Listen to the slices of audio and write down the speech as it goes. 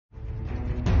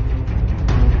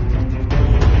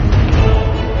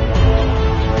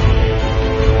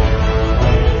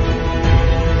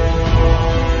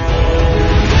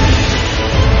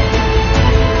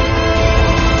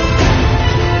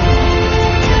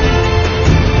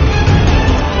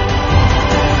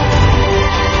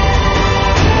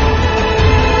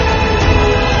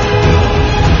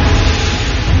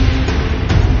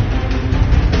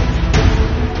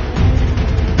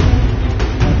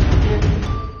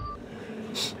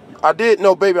I did.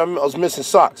 No, baby, I was missing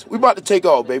socks. We about to take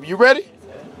off, baby. You ready?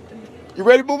 You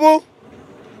ready, boo-boo?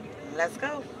 Let's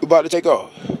go. We about to take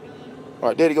off. All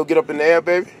right, Daddy, go get up in the air,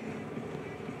 baby.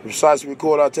 Precisely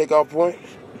record our takeoff point.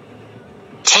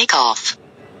 Takeoff.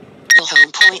 Your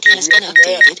home point has been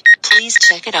updated. Please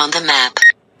check it on the map.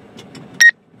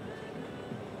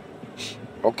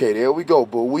 Okay, there we go,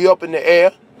 boo. We up in the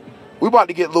air. We about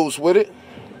to get loose with it.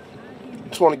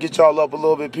 Just want to get y'all up a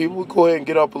little bit, people. We go ahead and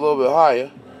get up a little bit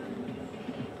higher.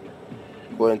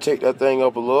 Go ahead and take that thing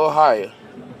up a little higher.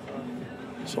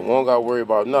 So we don't got to worry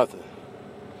about nothing.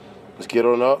 Let's get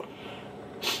on up.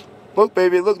 Look,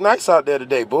 baby, it look nice out there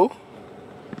today, boo.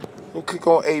 We'll click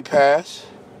on A-Pass.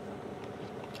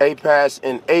 A-Pass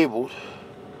enabled.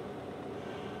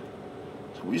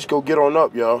 So we just go get on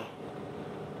up, y'all.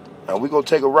 And we gonna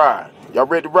take a ride. Y'all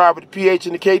ready to ride with the PH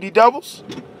and the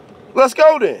KDWs? Let's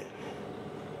go then.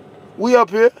 We up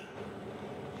here.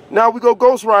 Now we go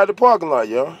ghost ride the parking lot,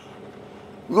 y'all.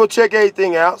 We go check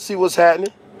everything out, see what's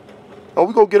happening. And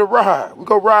we go get a ride. We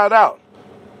go ride out.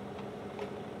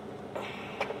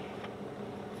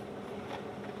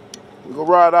 We go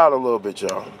ride out a little bit,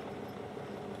 y'all.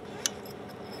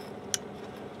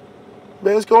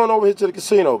 Man, let's go on over here to the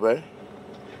casino, man.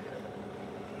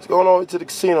 Let's go on over to the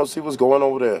casino, see what's going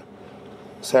over there.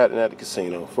 What's happening at the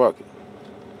casino? Fuck it.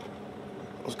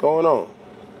 What's going on?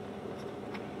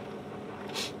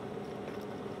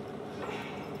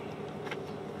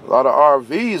 A lot of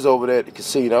RVs over there at the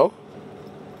casino.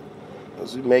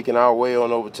 As we making our way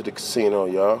on over to the casino,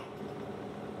 y'all.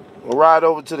 We'll ride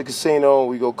over to the casino and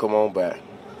we go come on back.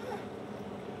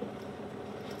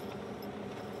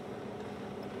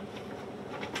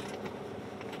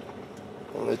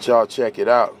 I'll let y'all check it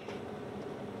out.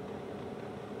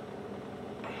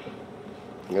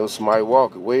 Yo, somebody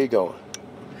walking. Where you going?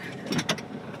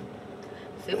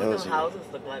 See what those houses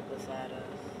look like beside us.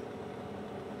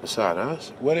 Beside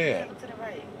us? Where they at? To the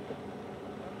right.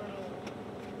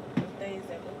 Them things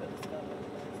that look at the stuff.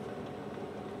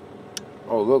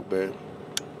 Oh, look, babe.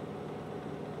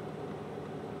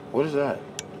 What is that?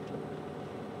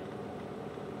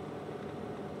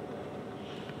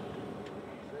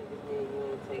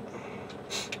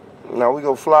 Now we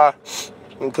go fly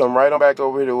and come right on back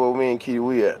over here to where me and Kitty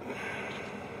we at.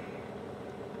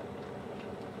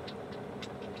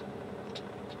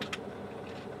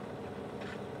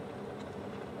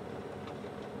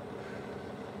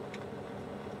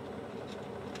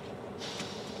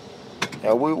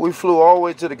 And we flew all the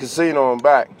way to the casino and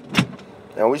back.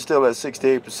 And we still at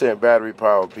 68% battery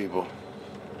power, people.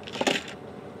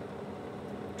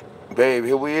 Babe,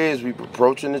 here we is. We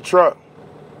approaching the truck.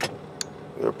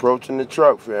 We're approaching the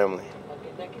truck, family.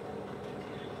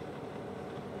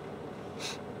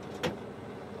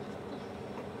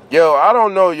 Yo, I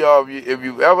don't know, y'all, if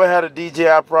you've ever had a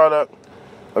DJI product,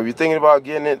 or if you're thinking about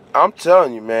getting it, I'm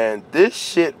telling you, man, this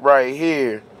shit right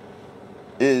here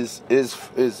is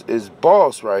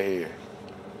boss right here.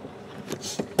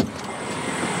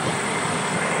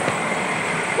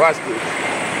 Watch this.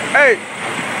 Hey!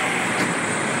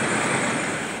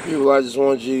 People, I just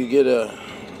want you to get a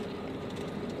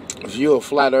view of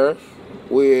flat Earth.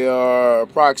 We are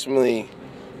approximately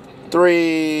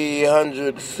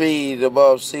 300 feet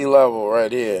above sea level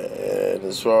right here. And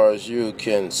as far as you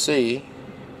can see,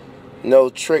 no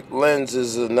trick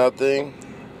lenses or nothing.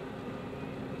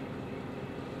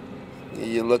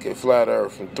 You look at flat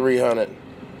Earth from 300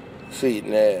 feet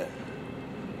in the air.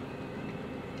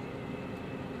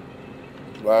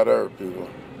 Flat Earth, people.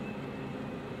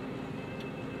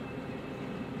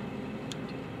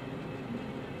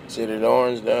 See that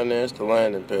orange down there? It's the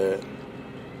landing pad.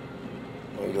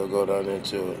 We're gonna go down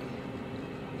into it.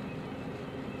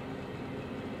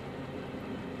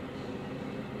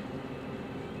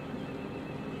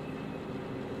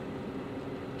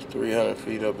 It's 300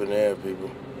 feet up in the air,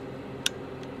 people.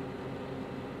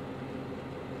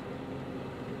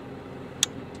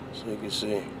 So you can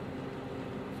see.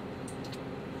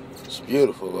 It's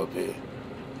beautiful up here.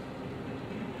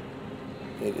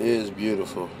 It is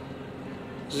beautiful.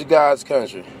 This is God's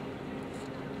country.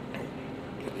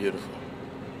 Beautiful.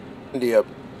 India,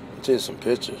 take some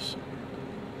pictures.